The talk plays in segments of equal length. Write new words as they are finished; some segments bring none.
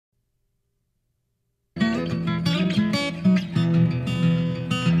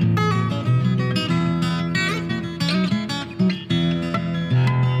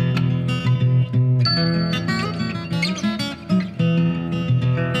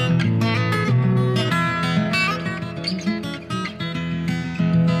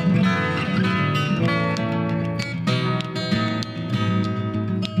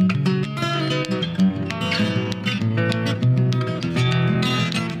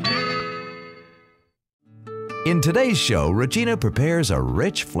In today's show, Regina prepares a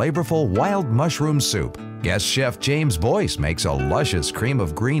rich, flavorful wild mushroom soup. Guest chef James Boyce makes a luscious cream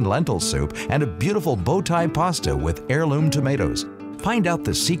of green lentil soup and a beautiful bow tie pasta with heirloom tomatoes. Find out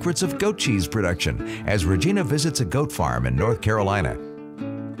the secrets of goat cheese production as Regina visits a goat farm in North Carolina.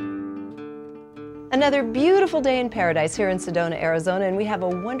 Another beautiful day in paradise here in Sedona, Arizona, and we have a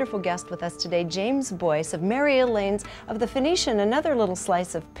wonderful guest with us today, James Boyce of Mary Elaine's of the Phoenician, another little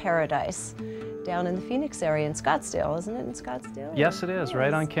slice of paradise down in the Phoenix area in Scottsdale, isn't it in Scottsdale? Yes, it is,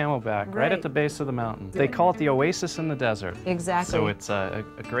 right on Camelback, right at the base of the mountain. They call it the oasis in the desert. Exactly. So it's a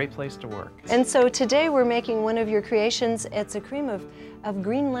great place to work. And so today we're making one of your creations. It's a cream of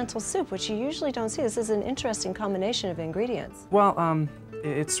green lentil soup, which you usually don't see. This is an interesting combination of ingredients. Well,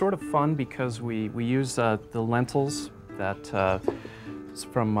 it's sort of fun because we use the lentils that is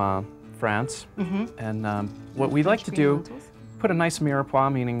from France. And what we like to do, lentils? Put a nice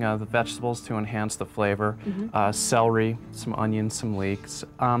mirepoix, meaning the vegetables to enhance the flavor, celery, some onions, some leeks.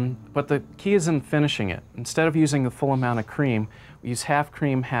 But the key is in finishing it. Instead of using the full amount of cream, we use half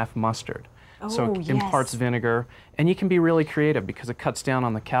cream, half mustard. So it imparts vinegar, and you can be really creative because it cuts down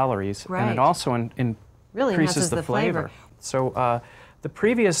on the calories, and it also really increases the flavor. So the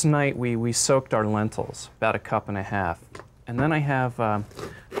previous night we soaked our lentils, about 1.5 cups, and then I have a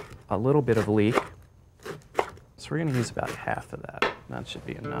little bit of leek. So we're going to use about half of that. That should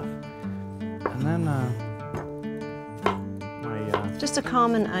be enough. And then just a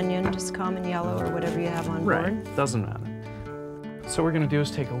common onion, just common yellow or whatever you have on board. Right, doesn't matter. So what we're going to do is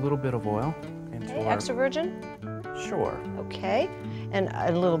take a little bit of oil into our... Extra virgin? Sure. Okay. And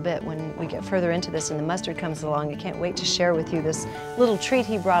a little bit when we get further into this and the mustard comes along, I can't wait to share with you this little treat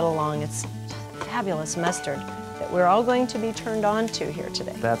he brought along. It's fabulous mustard that we're all going to be turned on to here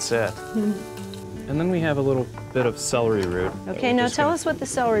today. That's it. And then we have a little bit of celery root. Okay, now tell us what the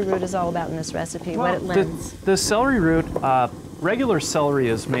celery root is all about in this recipe, what it lends. The celery root, regular celery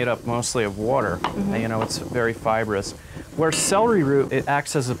is made up mostly of water. You know, it's very fibrous. Where celery root, it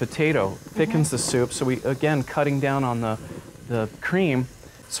acts as a potato, thickens the soup, so we, again, cutting down on the cream.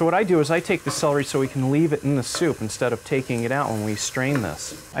 So what I do is I take the celery so we can leave it in the soup instead of taking it out when we strain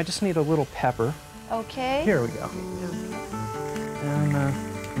this. I just need a little pepper. Okay. Here we go. And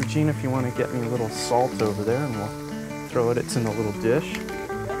Regina, if you want to get me a little salt over there, and we'll throw it. It's in a little dish.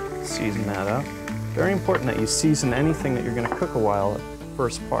 Season that up. Very important that you season anything that you're going to cook a while at the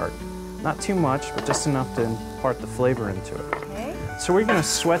first part. Not too much, but just enough to impart the flavor into it. Okay. So we're going to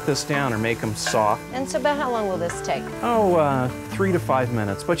sweat this down or make them soft. And so about how long will this take? Oh, 3 to 5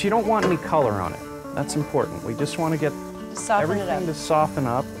 minutes. But you don't want any color on it. That's important. We just want to get everything to soften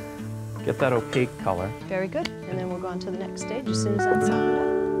up, get that opaque color. Very good. And then we'll go on to the next stage as soon as that's softened up.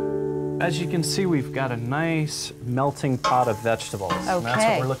 As you can see, we've got a nice melting pot of vegetables. Okay. And that's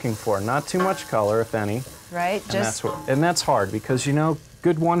what we're looking for. Not too much color, if any. Right. And that's hard because, you know,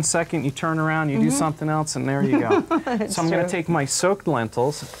 good 1 second, you turn around, you do something else, and there you go. So I'm going to take my soaked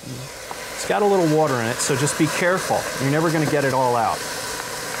lentils. It's got a little water in it, so just be careful. You're never going to get it all out.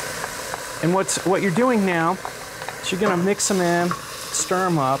 And what you're doing now is you're going to mix them in, stir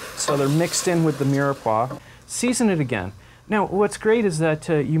them up so they're mixed in with the mirepoix. Season it again. Now, what's great is that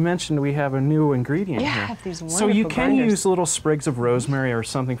you mentioned we have a new ingredient here. I have these wonderful so you can binders. use little sprigs of rosemary or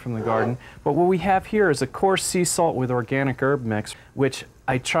something from the garden, but what we have here is a coarse sea salt with organic herb mix, which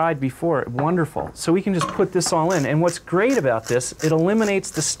I tried before. Wonderful. So we can just put this all in. And what's great about this, it eliminates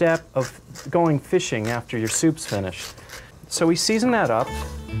the step of going fishing after your soup's finished. So we season that up,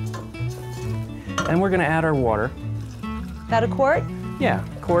 and we're going to add our water. About a quart? Yeah,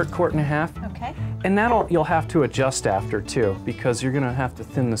 quart and a half. Okay. And that'll you'll have to adjust after too, because you're going to have to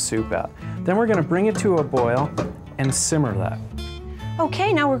thin the soup out. Then we're going to bring it to a boil and simmer that.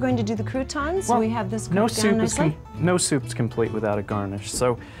 Okay, now we're going to do the croutons. Well, we have this cooked down nicely. No soup's complete without a garnish.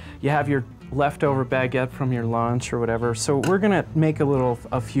 So you have your leftover baguette from your lunch or whatever. So we're going to make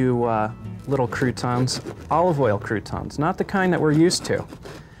a few little croutons, olive oil croutons, not the kind that we're used to.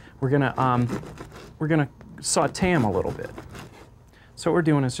 We're going to saute them a little bit. So what we're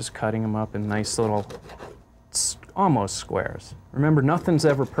doing is just cutting them up in nice little, almost squares. Remember, nothing's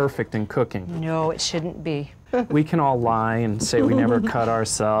ever perfect in cooking. No, it shouldn't be. We can all lie and say we never cut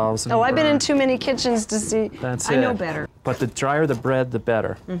ourselves. Oh, I've been in too many kitchens to see. That's it. I know better. But the drier the bread, the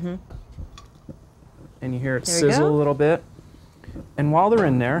better. And you hear it sizzle a little bit. And while they're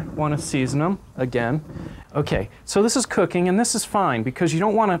in there, want to season them again. Okay, so this is cooking, and this is fine because you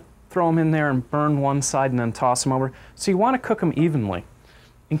don't want to throw them in there and burn one side and then toss them over. So you want to cook them evenly.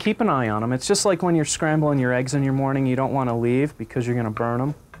 And keep an eye on them. It's just like when you're scrambling your eggs in your morning, you don't want to leave because you're going to burn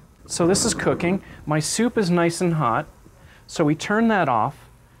them. So this is cooking. My soup is nice and hot. So we turn that off.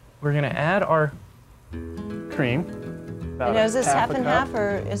 We're going to add our cream. And is this half and half,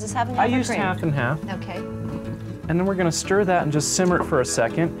 or is this half and half? I used half and half. Okay. And then we're going to stir that and just simmer it for a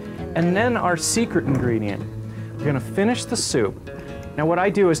second. And then our secret ingredient. We're going to finish the soup. Now what I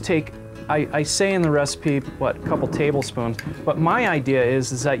do is take, I say in the recipe, what, a couple tablespoons, but my idea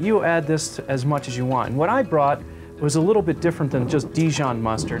is that you add this as much as you want. And what I brought was a little bit different than just Dijon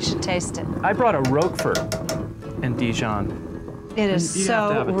mustard. You should taste it. I brought a Roquefort and Dijon. It is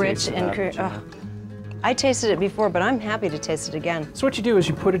so rich and creamy. I tasted it before, but I'm happy to taste it again. So what you do is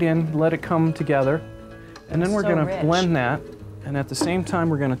you put it in, let it come together, and then we're going to blend that. And at the same time,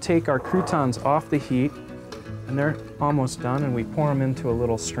 we're going to take our croutons off the heat, and they're almost done, and we pour them into a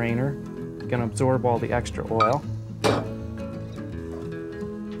little strainer. Going to absorb all the extra oil.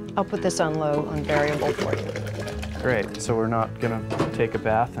 I'll put this on low, on variable for you. Great, so we're not going to take a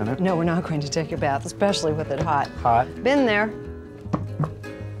bath in it. No, we're not going to take a bath, especially with it hot. Hot. Been there.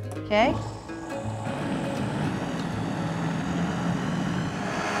 Okay.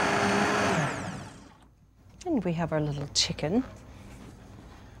 And we have our little chicken.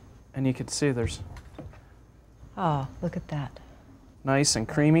 And you can see there's Oh, look at that. nice and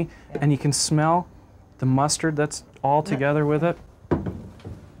creamy, and you can smell the mustard that's all together with it.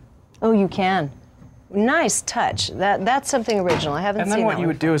 Oh, you can. Nice touch. That's something original. I haven't seen that. And then what you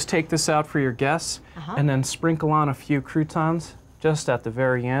would do is take this out for your guests, and then sprinkle on a few croutons just at the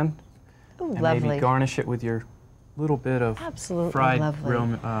very end. Ooh, and lovely. maybe garnish it with your little bit of fried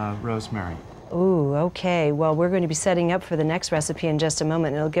rosemary. Ooh, okay. Well, we're going to be setting up for the next recipe in just a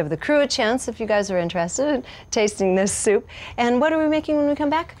moment. It'll give the crew a chance, if you guys are interested in tasting this soup. And what are we making when we come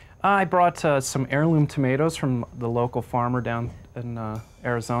back? I brought some heirloom tomatoes from the local farmer down in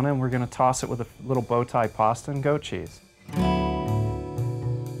Arizona, and we're going to toss it with a little bow tie pasta and goat cheese.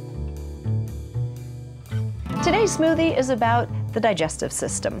 Today's smoothie is about the digestive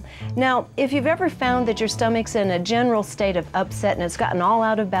system. Now, if you've ever found that your stomach's in a general state of upset and it's gotten all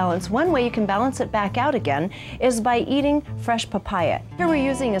out of balance, one way you can balance it back out again is by eating fresh papaya. Here we're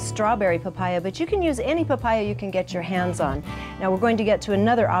using a strawberry papaya, but you can use any papaya you can get your hands on. Now, we're going to get to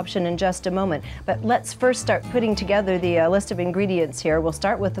another option in just a moment, but let's first start putting together the list of ingredients here. We'll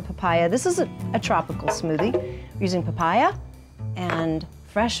start with the papaya. This is a tropical smoothie. We're using papaya and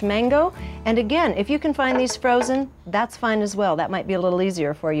fresh mango, and again, if you can find these frozen, that's fine as well. That might be a little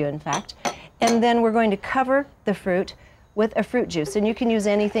easier for you, in fact. And then we're going to cover the fruit with a fruit juice, and you can use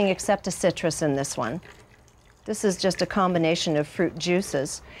anything except a citrus in this one. This is just a combination of fruit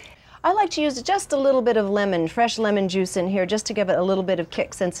juices. I like to use just a little bit of lemon, fresh lemon juice in here, just to give it a little bit of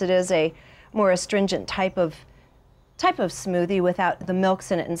kick, since it is a more astringent type of smoothie without the milks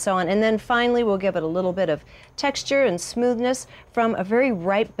in it and so on. And then finally we'll give it a little bit of texture and smoothness from a very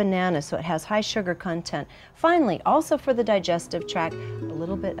ripe banana, so it has high sugar content. Finally, also for the digestive tract, a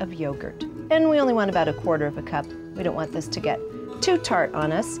little bit of yogurt. And we only want about 1/4 cup. We don't want this to get too tart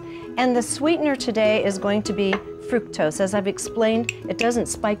on us. And the sweetener today is going to be fructose. As I've explained, it doesn't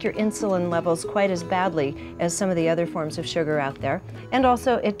spike your insulin levels quite as badly as some of the other forms of sugar out there. And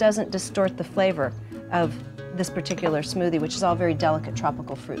also it doesn't distort the flavor of this particular smoothie, which is all very delicate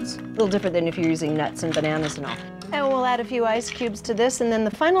tropical fruits. A little different than if you're using nuts and bananas and all. And we'll add a few ice cubes to this, and then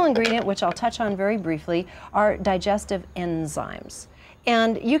the final ingredient, which I'll touch on very briefly, are digestive enzymes.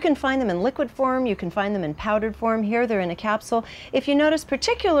 And you can find them in liquid form, you can find them in powdered form. Here they're in a capsule. If you notice,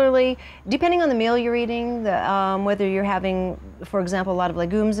 particularly, depending on the meal you're eating, whether you're having, for example, a lot of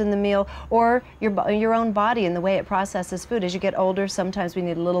legumes in the meal, or your own body and the way it processes food. As you get older, sometimes we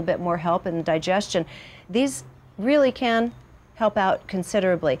need a little bit more help in digestion. These really can help out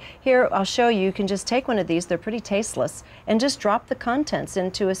considerably. Here, I'll show you, you can just take one of these, they're pretty tasteless, and just drop the contents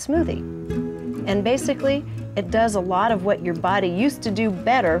into a smoothie. And basically, it does a lot of what your body used to do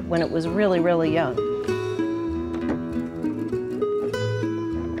better when it was really, really young.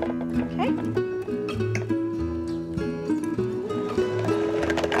 Okay.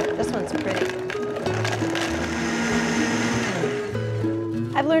 This one's pretty.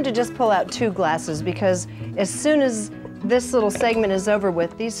 I've learned to just pull out 2 glasses, because as soon as this little segment is over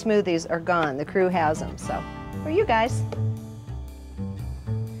with, these smoothies are gone. The crew has them, so for you guys.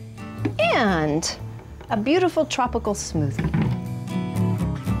 And a beautiful tropical smoothie.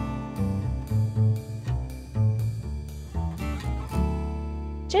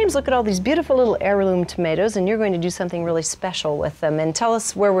 James, look at all these beautiful little heirloom tomatoes, and you're going to do something really special with them. And tell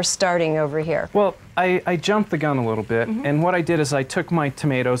us where we're starting over here. Well, I jumped the gun a little bit, and what I did is I took my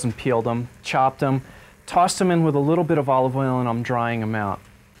tomatoes and peeled them, chopped them, tossed them in with a little bit of olive oil, and I'm drying them out.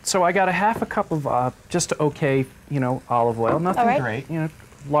 So I got a 1/2 cup of just okay, olive oil, nothing great,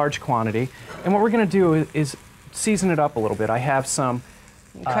 large quantity. And what we're going to do is season it up a little bit. I have some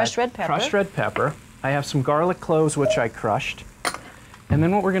crushed red pepper. Crushed red pepper. I have some garlic cloves, which I crushed. And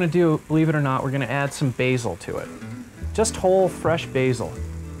then what we're gonna do, believe it or not, we're gonna add some basil to it. Just whole, fresh basil.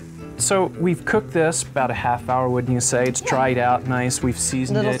 So we've cooked this about a half hour, wouldn't you say? It's dried out nice, we've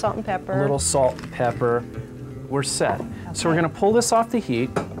seasoned it. Little salt and pepper. A little salt and pepper. We're set. Okay. So we're gonna pull this off the heat.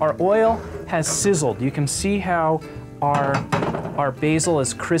 Our oil has sizzled. You can see how our basil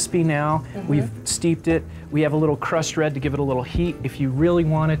is crispy now. We've steeped it. We have a little crushed red to give it a little heat. If you really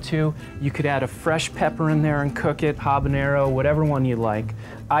wanted to, you could add a fresh pepper in there and cook it, habanero, whatever one you like.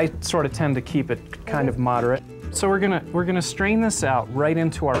 I sort of tend to keep it kind of moderate. So we're gonna strain this out right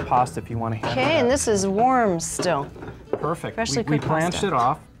into our pasta if you want to handle it. Okay, and this is warm still. Perfect. Freshly We cooked blanched pasta. it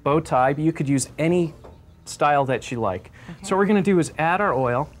off, bow tie, but you could use any style that you like. Okay. So what we're gonna do is add our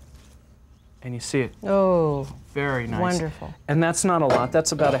oil, and you see it. Oh, very nice. Wonderful. And that's not a lot.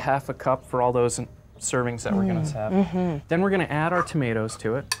 That's about a half a cup for all those servings that we're gonna have. Then we're gonna add our tomatoes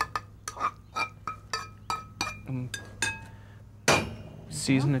to it.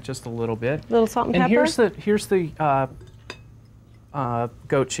 Season it just a little bit. Little salt and pepper. And here's the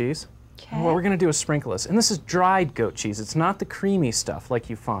goat cheese. Okay. And what we're gonna do is sprinkle this. And this is dried goat cheese. It's not the creamy stuff like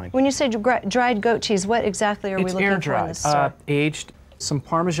you find. When you say dried goat cheese, what exactly are we looking air for in dried, this store? aged, some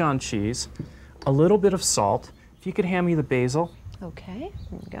Parmesan cheese, a little bit of salt. If you could hand me the basil. Okay, here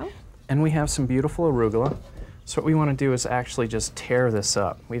we go. And we have some beautiful arugula. So what we want to do is actually just tear this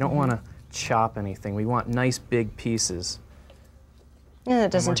up. We don't want to chop anything. We want nice big pieces. And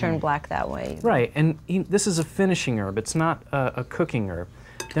it doesn't turn black that way. Right, and this is a finishing herb. It's not a cooking herb.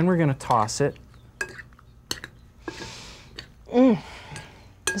 Then we're going to toss it. This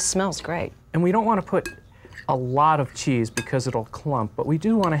smells great. And we don't want to put a lot of cheese because it'll clump, but we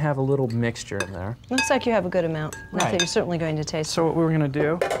do want to have a little mixture in there. Looks like you have a good amount. Not Right. that you're certainly going to taste. So what we're going to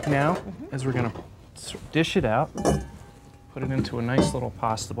do now is we're going to dish it out, put it into a nice little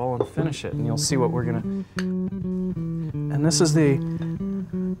pasta bowl and finish it, and you'll see what we're going to... And this is the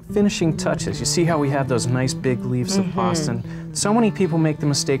finishing touches. You see how we have those nice big leaves of pasta, and so many people make the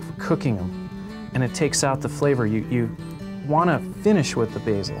mistake of cooking them, and it takes out the flavor. You want to finish with the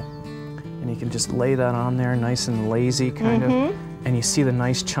basil, and you can just lay that on there nice and lazy kind of, and you see the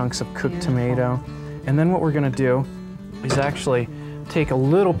nice chunks of cooked tomato. And then what we're going to do is actually take a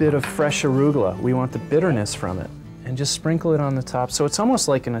little bit of fresh arugula. We want the bitterness from it, and just sprinkle it on the top. So it's almost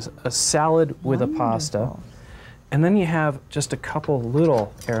like a salad with a pasta. And then you have just a couple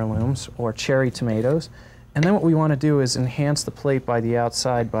little heirlooms or cherry tomatoes. And then what we want to do is enhance the plate by the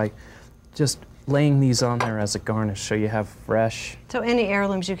outside by just laying these on there as a garnish so you have fresh. So any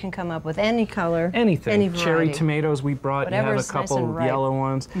heirlooms you can come up with, any color, anything. any variety. Cherry tomatoes we brought, Whatever's you have a couple nice and yellow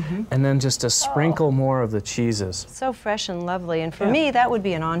ones, and then just a sprinkle more of the cheeses. So fresh and lovely. And for me, that would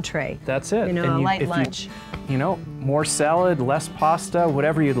be an entree. That's it. You know, and a light lunch. You know, more salad, less pasta,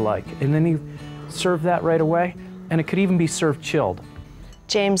 whatever you'd like. And then you serve that right away, and it could even be served chilled.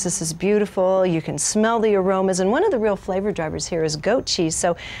 James, this is beautiful. You can smell the aromas, and one of the real flavor drivers here is goat cheese.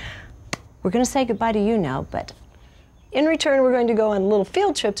 So we're going to say goodbye to you now, but in return, we're going to go on a little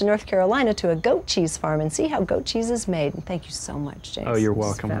field trip to North Carolina to a goat cheese farm and see how goat cheese is made. And thank you so much, James. Oh, you're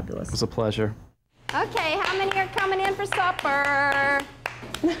welcome. Fabulous. It was a pleasure. Okay, how many are coming in for supper?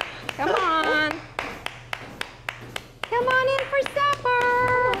 Come on. Come on in for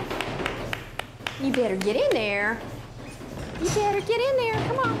supper. You better get in there. You better get in there.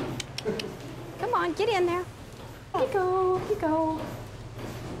 Come on. Come on, get in there. Here you go. Here you go.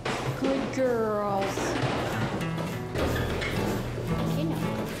 Good girls. You know.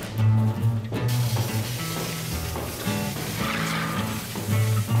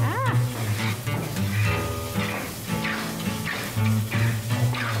 Ah.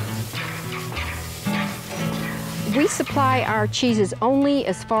 We supply our cheeses only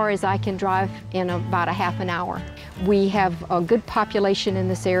as far as I can drive in about a half an hour. We have a good population in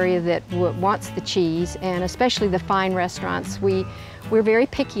this area that wants the cheese, and especially the fine restaurants. We're very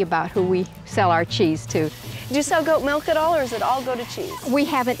picky about who we sell our cheese to. Do you sell goat milk at all, or does it all go to cheese? We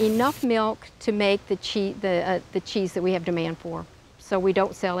haven't enough milk to make the cheese that we have demand for. So we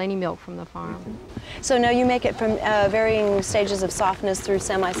don't sell any milk from the farm. So now you make it from varying stages of softness through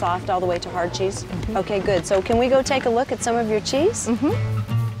semi-soft all the way to hard cheese? Okay, good. So can we go take a look at some of your cheese?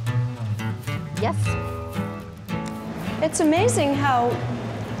 Yes. It's amazing how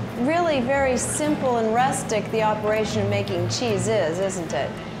really very simple and rustic the operation of making cheese is, isn't it?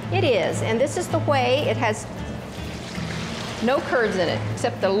 It is, and this is the way. It has no curds in it,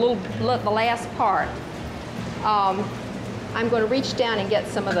 except the last part. I'm going to reach down and get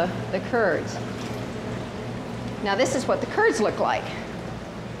some of the curds. Now this is what the curds look like.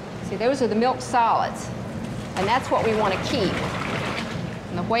 See, those are the milk solids, and that's what we want to keep.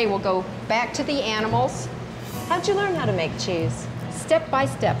 And the way, we'll go back to the animals. How'd you learn how to make cheese? Step by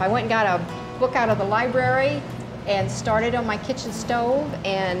step. I went and got a book out of the library and started on my kitchen stove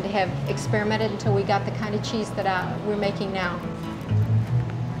and have experimented until we got the kind of cheese that we're making now.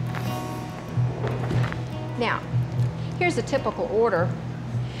 Now, here's a typical order.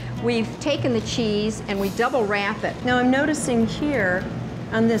 We've taken the cheese and we double wrap it. Now I'm noticing here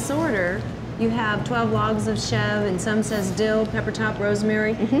on this order, you have 12 logs of chev, and some says dill, pepper top,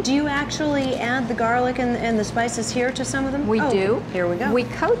 rosemary. Do you actually add the garlic and the spices here to some of them? We do. Here we go. We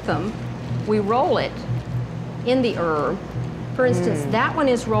coat them, we roll it in the herb. For instance, that one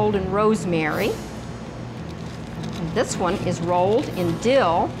is rolled in rosemary. This one is rolled in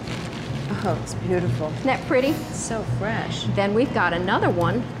dill. Oh, it's beautiful. Isn't that pretty? It's so fresh. Then we've got another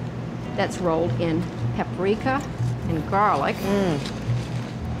one that's rolled in paprika and garlic.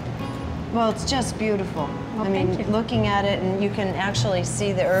 Well, it's just beautiful. Well, I mean, thank you. looking at it, and you can actually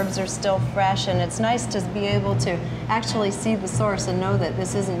see the herbs are still fresh, and it's nice to be able to actually see the source and know that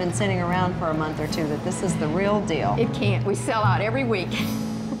this hasn't been sitting around for a month or two, that this is the real deal. It can't. We sell out every week.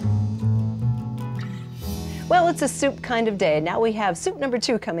 Well, it's a soup kind of day. Now we have soup number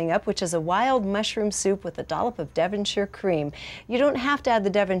 2 coming up, which is a wild mushroom soup with a dollop of Devonshire cream. You don't have to add the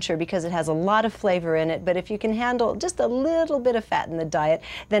Devonshire because it has a lot of flavor in it, but if you can handle just a little bit of fat in the diet,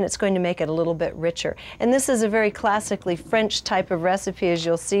 then it's going to make it a little bit richer. And this is a very classically French type of recipe, as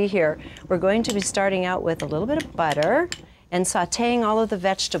you'll see here. We're going to be starting out with a little bit of butter and sauteing all of the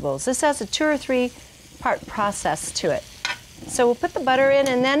vegetables. This has a 2 or 3 part process to it. So we'll put the butter in,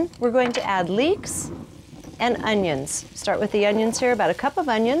 and then we're going to add leeks and onions. Start with the onions here, about a cup of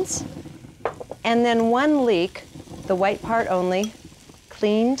onions, and then 1 leek, the white part only,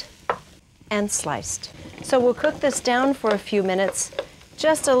 cleaned and sliced. So we'll cook this down for a few minutes,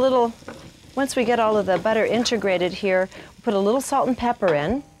 just a little. Once we get all of the butter integrated here, we'll put a little salt and pepper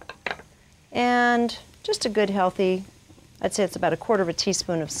in, and just a good healthy, I'd say it's about 1/4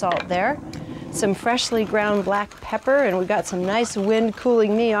 teaspoon of salt there. Some freshly ground black pepper, and we've got some nice wind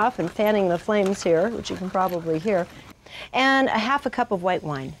cooling me off and fanning the flames here, which you can probably hear. And a 1/2 cup of white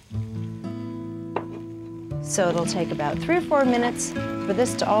wine. So it'll take about 3 or 4 minutes for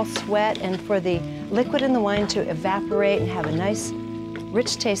this to all sweat and for the liquid in the wine to evaporate and have a nice,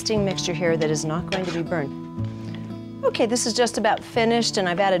 rich tasting mixture here that is not going to be burned. Okay, this is just about finished, and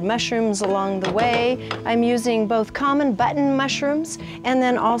I've added mushrooms along the way. I'm using both common button mushrooms, and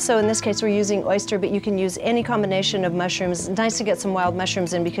then also in this case we're using oyster, but you can use any combination of mushrooms. It's nice to get some wild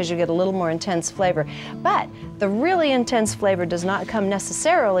mushrooms in because you get a little more intense flavor. But the really intense flavor does not come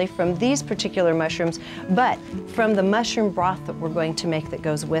necessarily from these particular mushrooms, but from the mushroom broth that we're going to make that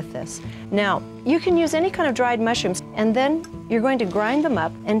goes with this. Now, you can use any kind of dried mushrooms, and then you're going to grind them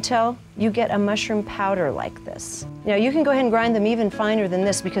up until you get a mushroom powder like this. Now you can go ahead and grind them even finer than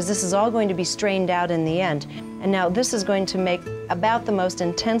this because this is all going to be strained out in the end. And now this is going to make about the most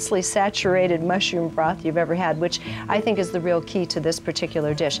intensely saturated mushroom broth you've ever had, which I think is the real key to this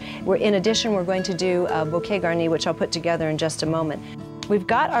particular dish. In addition, we're going to do a bouquet garni, which I'll put together in just a moment. We've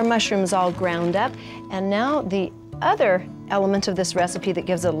got our mushrooms all ground up, and now the other element of this recipe that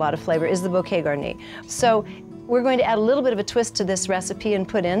gives it a lot of flavor is the bouquet garni. So we're going to add a little bit of a twist to this recipe and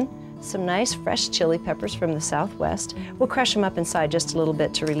put in some nice fresh chili peppers from the Southwest. We'll crush them up inside just a little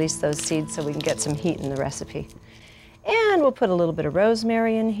bit to release those seeds so we can get some heat in the recipe. And we'll put a little bit of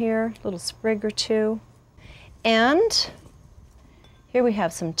rosemary in here, a little sprig or 2. And here we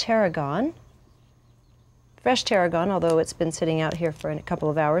have some tarragon. Fresh tarragon, although it's been sitting out here for a couple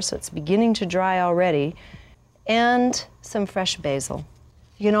of hours, so it's beginning to dry already. And some fresh basil.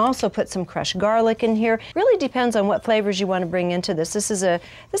 You can also put some crushed garlic in here. Really depends on what flavors you want to bring into this. This is a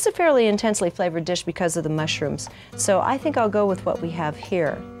fairly intensely flavored dish because of the mushrooms. So I think I'll go with what we have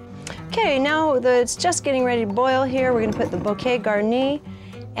here. Okay, now it's just getting ready to boil here. We're going to put the bouquet garni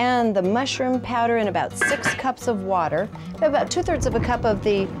and the mushroom powder in about 6 cups of water, about 2/3 of a cup of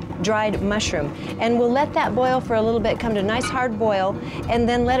the dried mushroom. And we'll let that boil for a little bit, come to a nice hard boil, and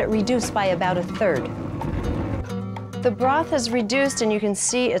then let it reduce by about 1/3. The broth has reduced, and you can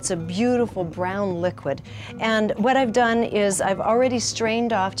see it's a beautiful brown liquid. And what I've done is I've already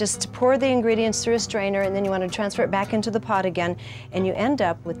strained off, just pour the ingredients through a strainer, and then you want to transfer it back into the pot again, and you end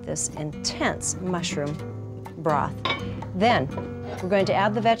up with this intense mushroom broth. Then we're going to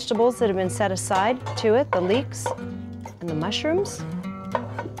add the vegetables that have been set aside to it, the leeks and the mushrooms.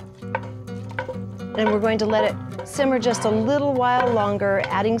 And we're going to let it simmer just a little while longer,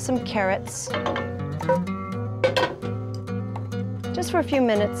 adding some carrots. Just for a few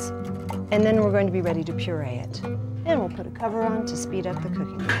minutes, and then we're going to be ready to puree it. And we'll put a cover on to speed up the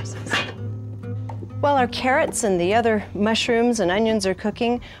cooking process. While our carrots and the other mushrooms and onions are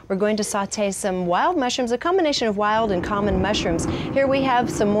cooking, we're going to saute some wild mushrooms, a combination of wild and common mushrooms. Here we have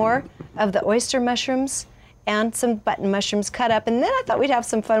some more of the oyster mushrooms and some button mushrooms cut up, and then I thought we'd have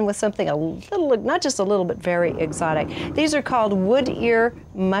some fun with something a little, not just a little, but very exotic. These are called wood ear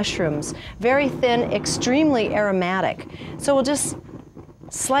mushrooms. Very thin, extremely aromatic. So we'll just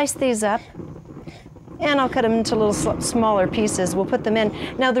slice these up, and I'll cut them into little smaller pieces. We'll put them in.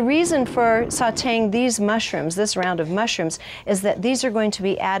 Now the reason for sauteing these mushrooms, this round of mushrooms, is that these are going to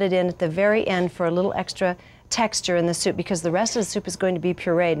be added in at the very end for a little extra texture in the soup, because the rest of the soup is going to be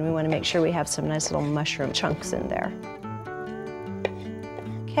pureed, and we want to make sure we have some nice little mushroom chunks in there.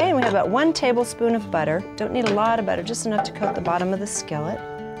 Okay, and we have about 1 tablespoon of butter. Don't need a lot of butter, just enough to coat the bottom of the skillet.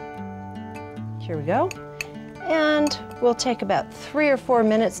 Here we go. And we'll take about 3 or 4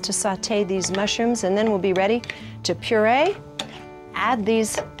 minutes to saute these mushrooms, and then we'll be ready to puree, add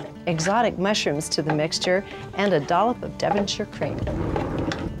these exotic mushrooms to the mixture, and a dollop of Devonshire cream.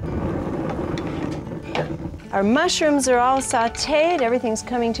 Our mushrooms are all sauteed, everything's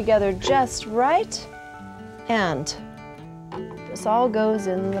coming together just right, and this all goes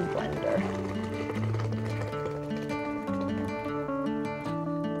in the blender.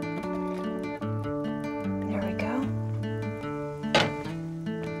 There we go.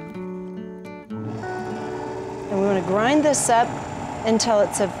 And we want to grind this up until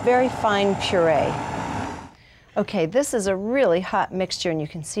it's a very fine puree. Okay, this is a really hot mixture, and you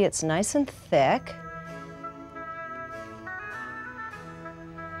can see it's nice and thick.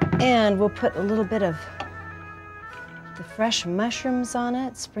 And we'll put a little bit of the fresh mushrooms on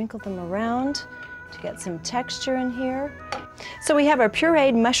it, sprinkle them around to get some texture in here. So we have our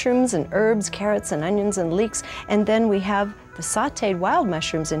pureed mushrooms and herbs, carrots and onions and leeks, and then we have the sauteed wild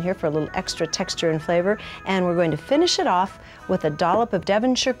mushrooms in here for a little extra texture and flavor. And we're going to finish it off with a dollop of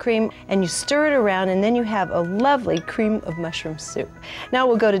Devonshire cream, and you stir it around, and then you have a lovely cream of mushroom soup. Now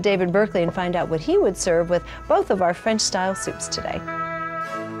we'll go to David Berkeley and find out what he would serve with both of our French-style soups today.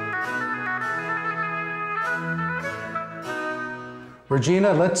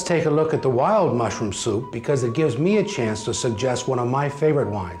 Regina, let's take a look at the wild mushroom soup, because it gives me a chance to suggest one of my favorite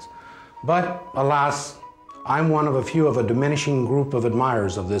wines. But alas, I'm one of a few of a diminishing group of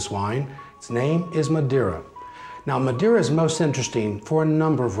admirers of this wine. Its name is Madeira. Now, Madeira is most interesting for a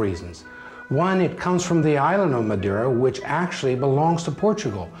number of reasons. One, it comes from the island of Madeira, which actually belongs to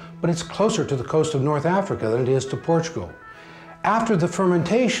Portugal, but it's closer to the coast of North Africa than it is to Portugal. After the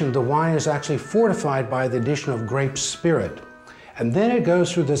fermentation, the wine is actually fortified by the addition of grape spirit. And then it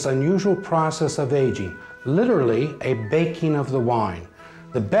goes through this unusual process of aging, literally a baking of the wine.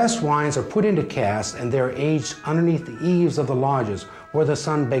 The best wines are put into casks, and they're aged underneath the eaves of the lodges, where the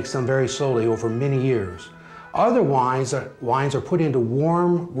sun bakes them very slowly over many years. Other wines are put into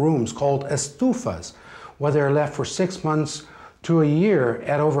warm rooms called estufas, where they're left for 6 months to a year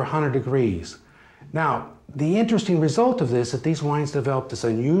at over 100 degrees. Now, the interesting result of this is that these wines develop this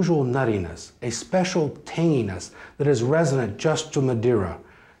unusual nuttiness, a special tanginess that is resonant just to Madeira.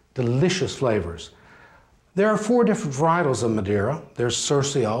 Delicious flavors. There are 4 different varietals of Madeira. There's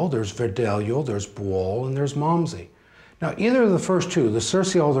Cercial, there's Verdelho, there's Boal, and there's Malmsey. Now, either of the first 2, the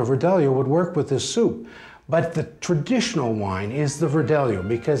Cercial or Verdelho, would work with this soup. But the traditional wine is the Verdelho,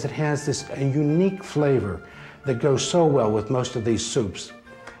 because it has this unique flavor that goes so well with most of these soups.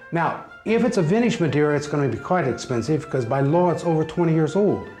 Now, if it's a vintage Madeira, it's going to be quite expensive, because by law it's over 20 years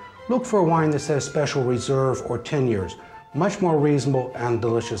old. Look for a wine that says special reserve or 10 years. Much more reasonable and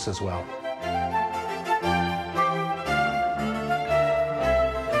delicious as well.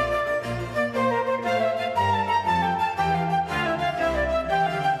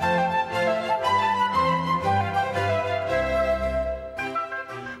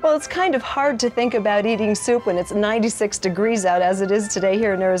 Well, it's kind of hard to think about eating soup when it's 96 degrees out, as it is today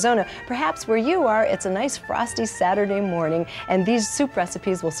here in Arizona. Perhaps where you are, it's a nice frosty Saturday morning, and these soup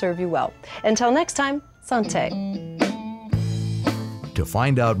recipes will serve you well. Until next time, santé. To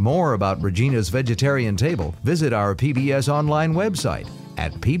find out more about Regina's vegetarian table, visit our PBS online website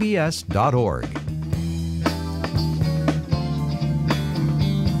at pbs.org.